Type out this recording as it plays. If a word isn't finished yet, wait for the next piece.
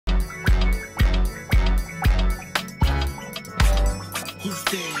Who's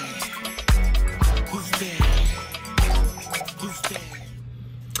there? Who's there? Who's there?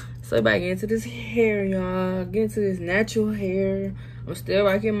 So about to get into this hair, y'all. Get into this natural hair. I'm still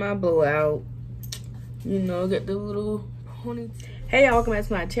rocking my blowout. You know, get the little ponytail. Hey y'all, welcome back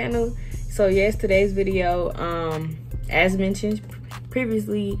to my channel. So yes, today's video, as mentioned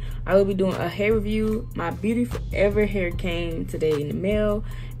previously, I will be doing a hair review. My Beauty Forever hair came today in the mail,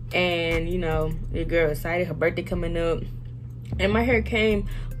 and you know, your girl excited, her birthday coming up, and my hair came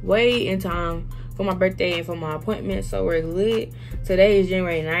way in time for my birthday and for my appointment, so we're lit. Today is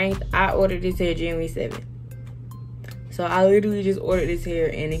January 9th. I ordered this hair January 7th. So I literally just ordered this hair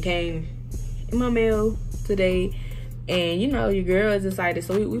and it came in my mail today. And you know, your girl is excited,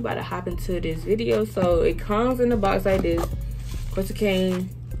 so we about to hop into this video. So it comes in a box like this. Of course, it came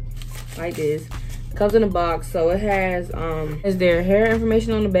like this. It comes in a box, so it has their hair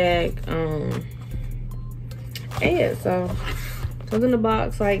information on the back. And yeah, so it comes in a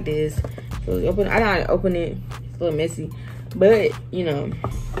box like this. So I gotta open it. It's a little messy, but you know,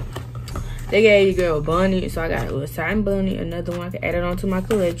 they gave your girl a bunny, so I got a little satin bunny, another one I can add it onto my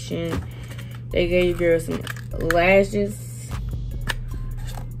collection. They gave your girl some lashes,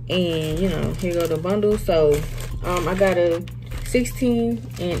 and you know, here go the bundle. So I got a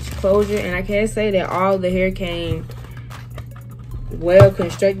 16-inch closure, and I can say that all the hair came well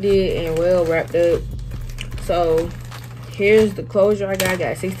constructed and well wrapped up. So here's the closure I got. I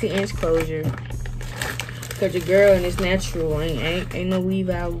got a 16-inch closure, cause your girl and it's natural. Ain't no weave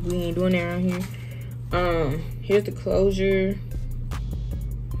out. We ain't doing that around here. Here's the closure.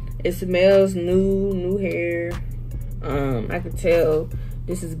 It smells new hair. I can tell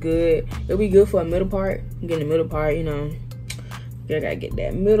this is good. It'll be good for a middle part. I'm getting the middle part, you know. I gotta get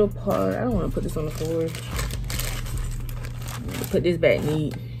that middle part. I don't want to put this on the floor. Put this back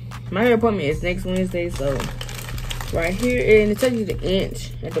neat. My hair appointment is next Wednesday, so right here, and it tells you the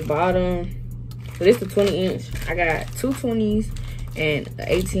inch at the bottom. So this is the 20-inch. I got two 20s and an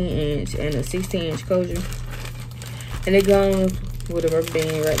 18-inch and a 16-inch closure, and it comes with a rubber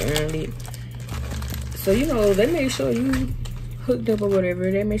band right around it. So you know, they make sure you hooked up or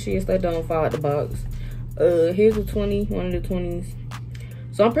whatever. They make sure your stuff don't fall out the box. Here's a 20, one of the 20s.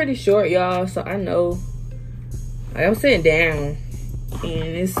 So I'm pretty short, y'all, so I know, like, I'm sitting down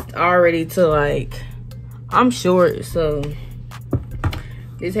and it's already to like, I'm short, so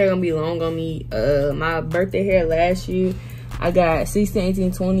this hair gonna be long on me. My birthday hair last year, I got 16,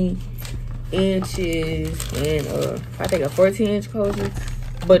 18, 20 inches and I think a 14-inch closure,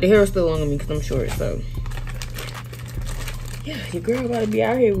 but the hair is still long on me because I'm short. So yeah, your girl about to be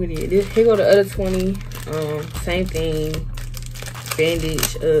out here with it. Here go the other 20. Same thing,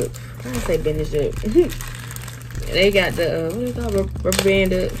 bandage up. I don't say bandage up. They got the what is it called, rubber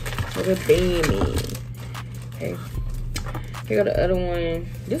band up, rubber band. Okay, here go the other one.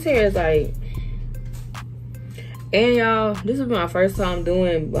 This hair is like, and y'all, this is my first time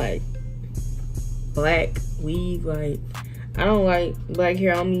doing like black weave. Like, I don't like black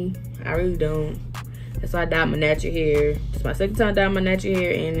hair on me. I really don't. That's why I dyed my natural hair. It's my second time dyeing my natural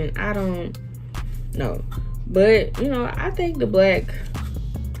hair, and I don't know. But you know, I think the black,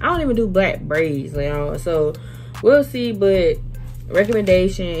 I don't even do black braids, y'all. So we'll see. But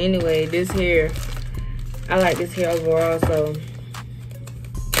recommendation anyway, this hair, I like this hair overall. So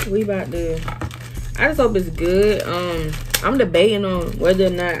we about to, I just hope it's good. I'm debating on whether or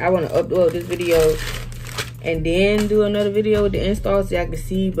not I want to upload this video and then do another video with the install so y'all can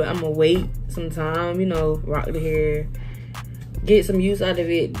see, but I'm gonna wait some time, you know, rock the hair, get some use out of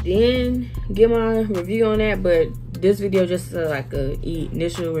it, then get my review on that. But this video just like a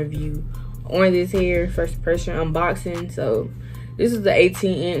initial review on this hair, first impression unboxing. So this is the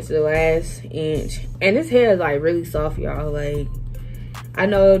 18-inch, the last inch, and this hair is like really soft, y'all. Like, I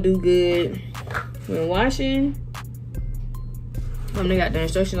know it'll do good when washing. They got the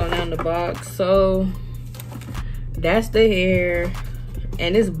instructions on that in the box. So that's the hair.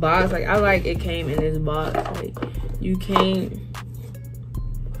 And this box, like, I like it came in this box. Like, you can't,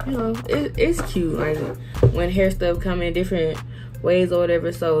 you know, it's cute. Like, when hair stuff come in different ways or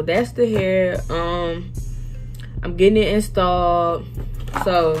whatever. So that's the hair. I'm getting it installed.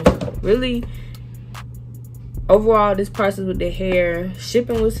 So really, overall, this process with the hair,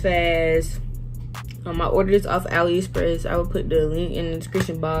 shipping was fast. I ordered this off AliExpress. I will put the link in the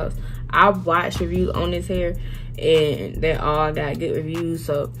description box. I've watched reviews on this hair, and they all got good reviews.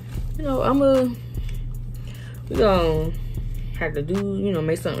 So, you know, we gonna have to do, you know,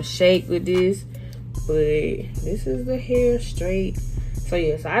 make something shake with this. But this is the hair straight. So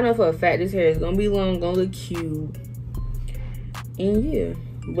yeah, so I know for a fact this hair is gonna be long, gonna look cute. And yeah,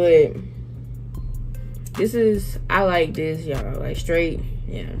 but this is, I like this, y'all. Like straight,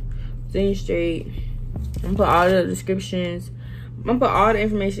 yeah, sitting straight. I'm gonna put all the descriptions. I'm gonna put all the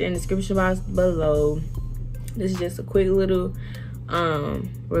information in the description box below. This is just a quick little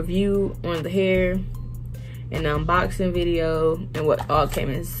review on the hair and the unboxing video and what all came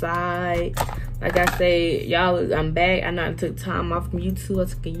inside. Like I say, y'all, I'm back. I know I took time off from YouTube. I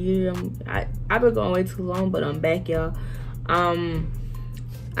took a year. I've been going way too long, but I'm back, y'all.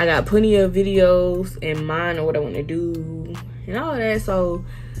 I got plenty of videos in mind of what I want to do and all that. So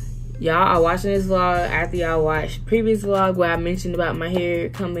y'all are watching this vlog after y'all watched previous vlog where I mentioned about my hair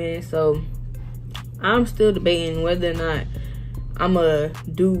coming. So I'm still debating whether or not I'm gonna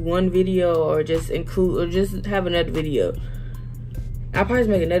do one video or just include or just have another video. I'll probably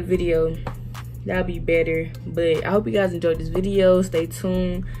make another video. That'll be better. But I hope you guys enjoyed this video. Stay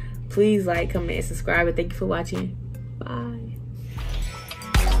tuned. Please like, comment, and subscribe. And thank you for watching. Bye.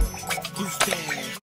 Who's there?